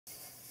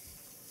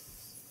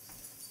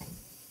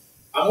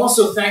I'm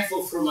also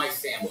thankful for my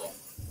family,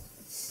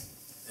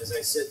 as I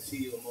said to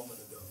you a moment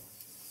ago.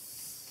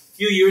 A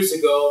few years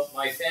ago,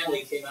 my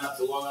family came out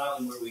to Long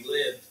Island where we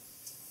lived.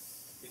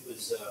 It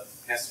was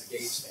Pastor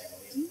Dave's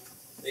family. And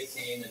they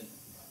came, and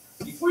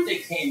before they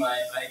came,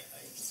 I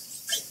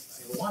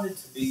wanted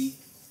to be,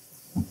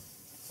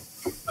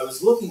 I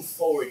was looking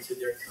forward to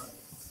their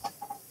coming.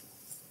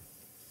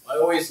 I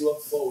always look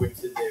forward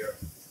to their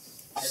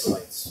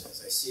headlights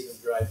as I see them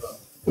drive up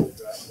in the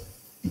driveway.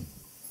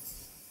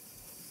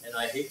 And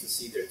I hate to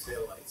see their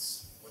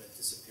taillights when it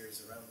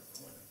disappears around the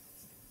corner.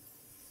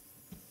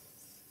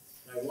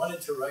 And I wanted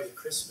to write a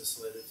Christmas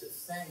letter to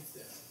thank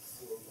them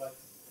for what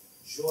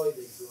joy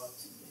they brought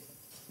to me.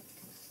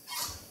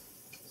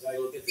 As I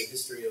look at the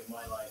history of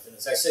my life, and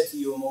as I said to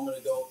you a moment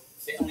ago,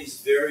 family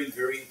is very,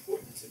 very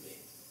important to me.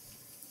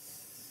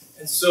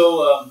 And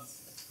so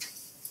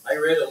I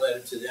read a letter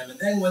to them, and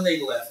then when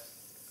they left,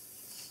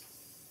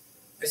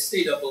 I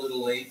stayed up a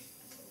little late,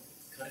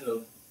 kind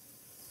of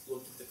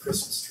looked at the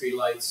Christmas tree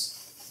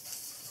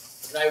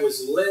lights, and I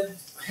was led,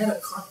 I had a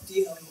carpe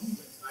diem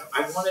moment.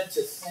 I wanted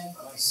to thank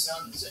my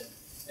sons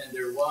and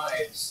their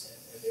wives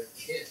and their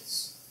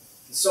kids.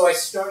 And so I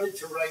started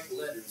to write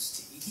letters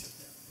to each of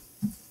them.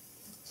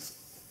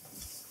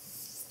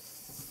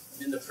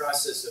 I'm in the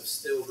process of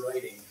still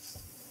writing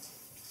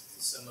to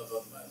some of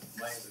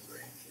my other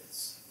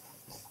grandkids,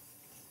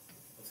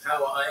 of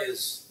how I,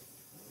 as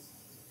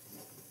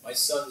my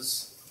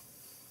son's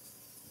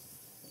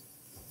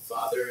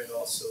father and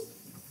also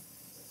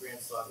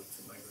grandfather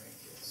to my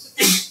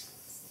grandkids.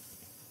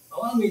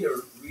 Allow me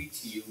to read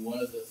to you one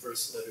of the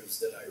first letters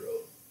that I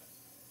wrote.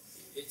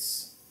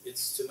 It's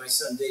to my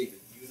son David.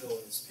 You know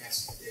him as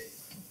Pastor Dave.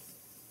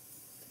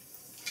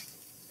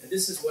 And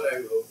this is what I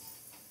wrote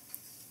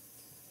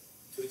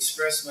to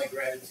express my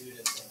gratitude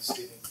and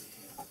thanksgiving to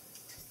him.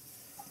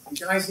 And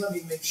guys, let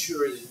me make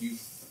sure that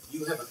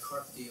you have a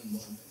carpe diem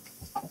moment.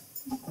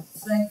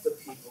 Thank the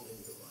people in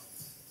your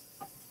life.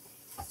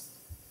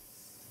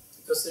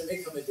 Because there may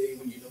come a day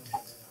when you don't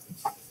have that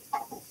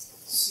opportunity.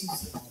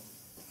 Seize the moment.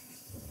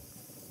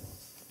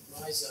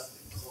 Rise up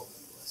and call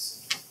them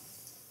blessing.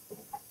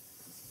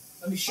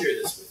 Let me share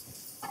this with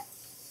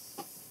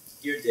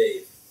you. Dear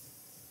Dave,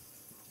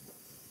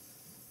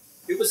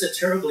 it was a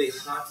terribly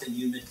hot and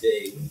humid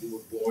day when you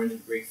were born in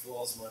Great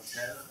Falls,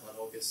 Montana on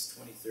August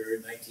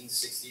 23rd,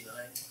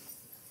 1969.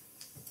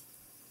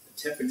 The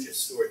temperature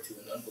soared to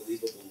an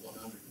unbelievable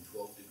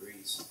 112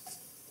 degrees.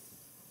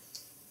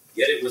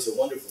 Yet it was a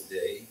wonderful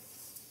day.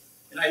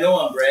 And I know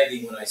I'm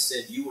bragging when I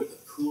said you were the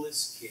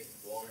coolest kid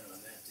born on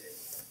that day.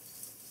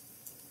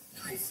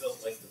 And I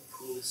felt like the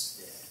coolest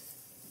dad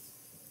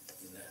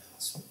in that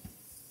hospital.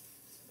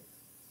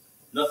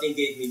 Nothing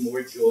gave me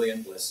more joy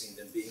and blessing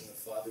than being a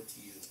father to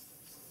you,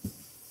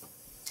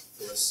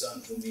 for a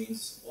son who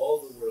means all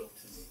the world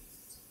to me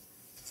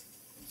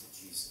and to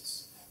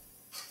Jesus.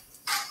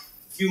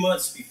 A few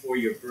months before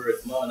your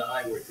birth, Mom and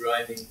I were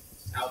driving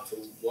out to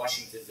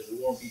Washington to the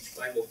Warm Beach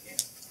Bible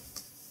Camp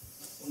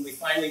when we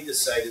finally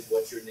decided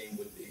what your name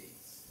would be.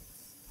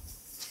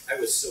 I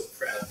was so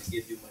proud to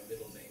give you my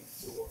middle name,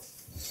 Thor,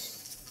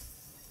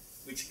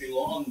 which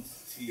belonged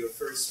to your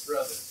first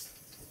brother,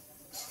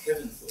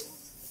 Kevin Thor,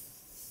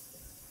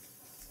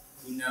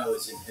 who now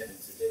is in heaven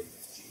today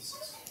with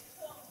Jesus.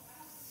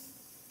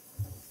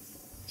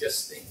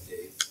 Just think,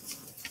 Dave,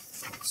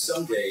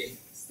 someday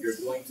you're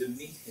going to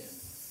meet him,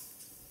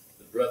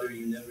 the brother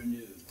you never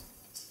knew,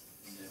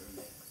 you never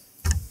met.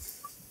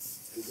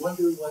 I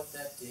wonder what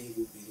that day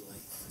will be like.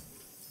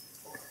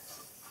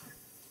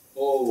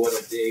 Oh, what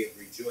a day of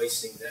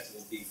rejoicing that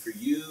will be for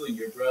you and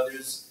your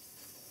brothers,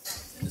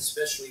 and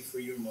especially for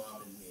your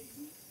mom and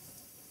me.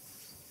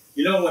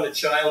 You know, when a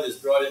child is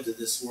brought into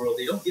this world,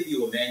 they don't give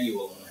you a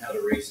manual on how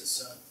to raise a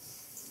son.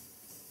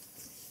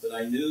 But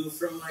I knew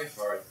from my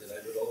heart that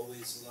I would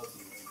always love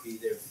you and be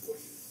there for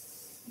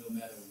you, no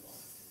matter what.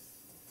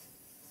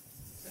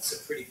 That's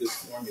a pretty good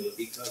formula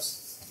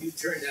because you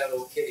turned out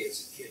okay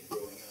as a kid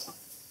growing up.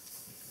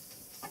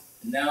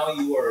 And now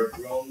you are a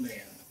grown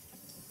man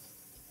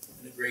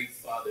and a great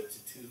father to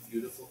two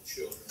beautiful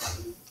children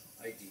who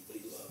I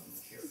deeply love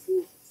and care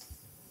for.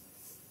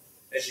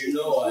 As you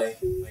know, I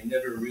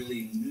never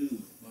really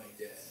knew my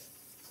dad.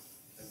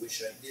 I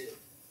wish I did.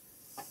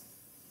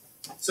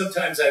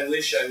 Sometimes I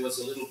wish I was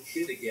a little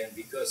kid again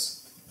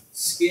because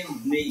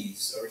skinned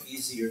knees are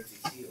easier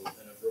to heal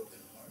than a broken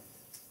heart.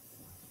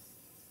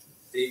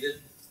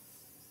 David,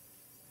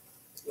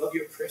 love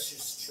your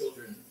precious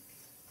children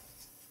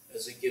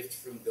as a gift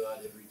from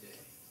God every day.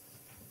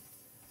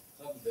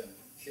 Hug them,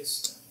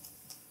 kiss them,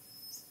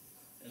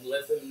 and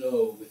let them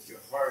know with your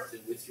heart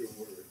and with your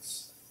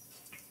words.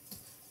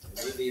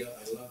 Olivia,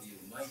 I love you.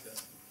 Micah,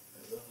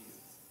 I love you.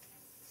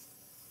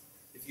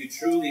 If you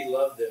truly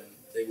love them,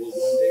 they will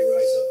one day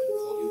rise up and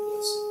call you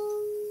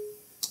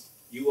blessed.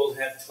 You will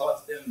have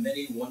taught them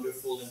many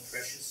wonderful and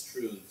precious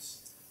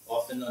truths,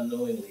 often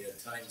unknowingly at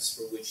times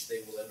for which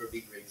they will ever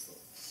be grateful.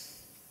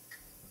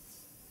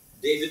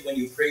 David, when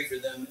you pray for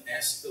them,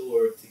 ask the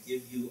Lord to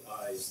give you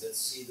eyes that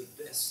see the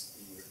best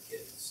in your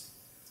kids,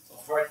 a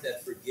heart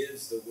that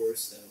forgives the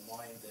worst, and a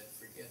mind that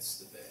forgets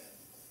the bad,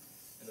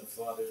 and a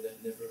father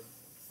that never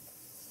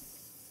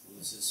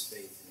loses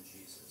faith in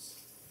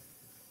Jesus.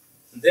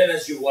 And then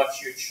as you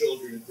watch your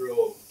children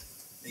grow,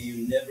 may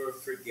you never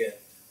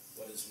forget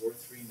what is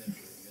worth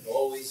remembering, and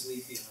always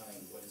leave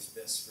behind what is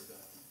best forgotten.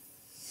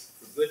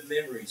 For good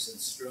memories and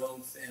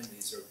strong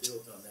families are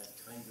built on that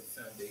kind of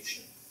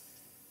foundation,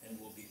 and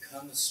will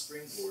become a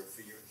springboard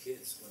for your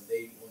kids when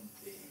they one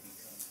day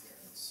become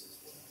parents as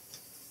well.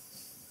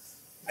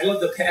 I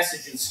love the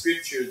passage in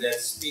Scripture that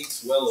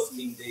speaks well of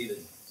King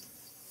David.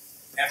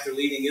 After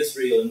leading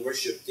Israel in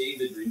worship,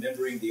 David,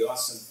 remembering the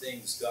awesome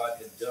things God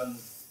had done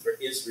for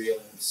Israel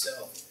and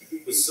himself,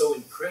 was so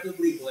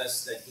incredibly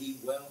blessed that he,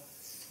 well,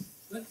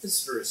 let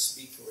this verse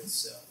speak for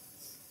itself.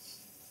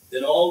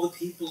 Then all the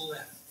people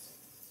left,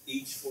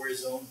 each for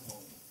his own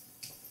home,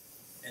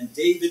 and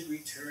David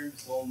returned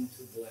home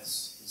to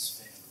bless his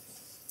family.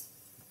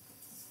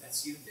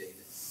 That's you, David.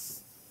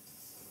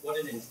 What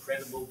an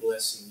incredible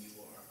blessing you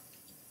are.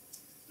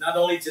 Not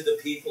only to the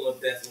people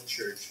of Bethel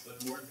Church,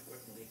 but more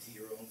importantly to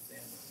your own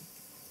family.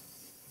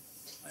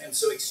 I am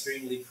so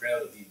extremely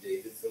proud of you,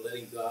 David, for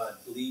letting God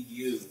lead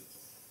you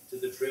to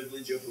the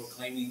privilege of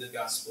proclaiming the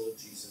gospel of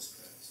Jesus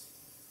Christ.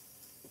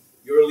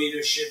 Your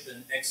leadership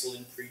and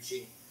excellent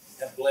preaching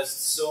have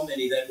blessed so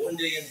many that one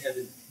day in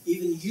heaven,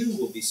 even you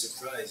will be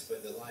surprised by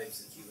the lives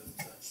that you have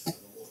touched for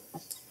the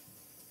Lord.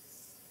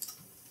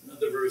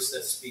 Another verse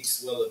that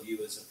speaks well of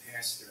you as a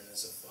pastor and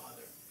as a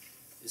father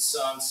is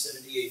Psalm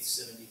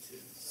 78:72.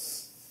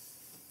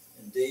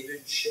 And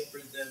David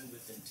shepherded them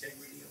with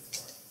integrity of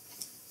heart,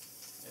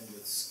 and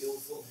with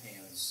skillful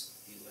hands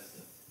he led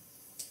them.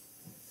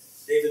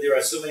 David, there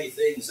are so many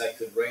things I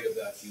could write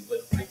about you,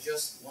 but I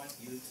just want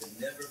you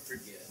to never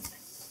forget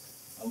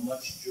how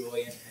much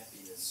joy and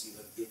happiness you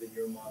have given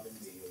your mom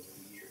and me over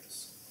the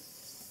years.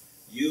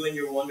 You and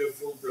your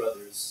wonderful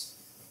brothers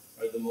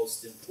are the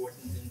most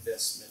important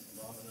investment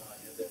Mom and I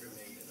have ever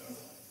made in our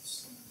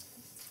lives.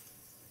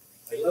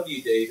 I love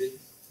you, David.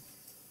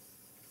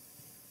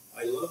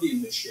 I love you,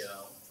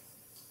 Michelle.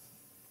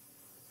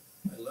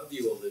 I love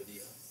you,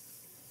 Olivia.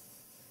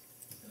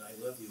 And I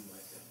love you,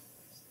 Micah.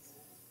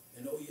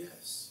 And oh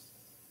yes,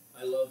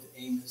 I love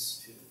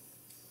Amos too.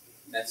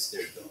 That's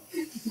their dog.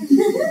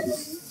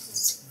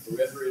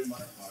 Forever in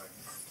my heart,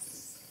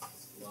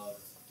 love,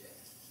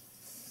 Dad.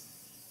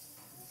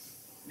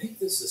 Make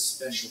this a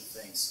special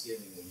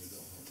Thanksgiving when you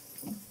go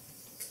home.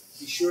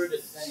 Be sure to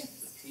thank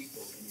the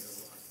people in your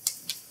life.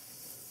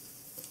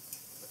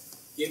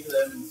 Give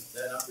them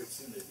that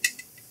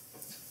opportunity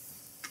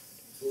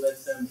to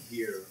let them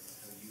hear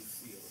how you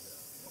feel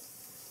about them,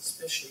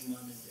 especially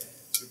Mom and Dad,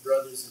 your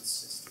brothers and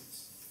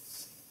sisters,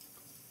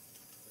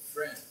 the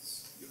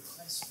friends, your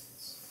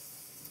classmates.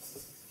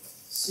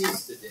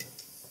 Seize the day.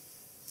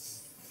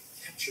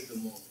 Capture the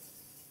moment.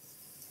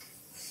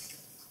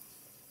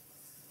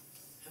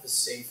 Have a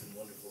safe and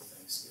wonderful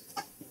Thanksgiving.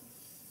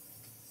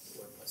 The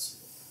Lord bless you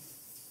all.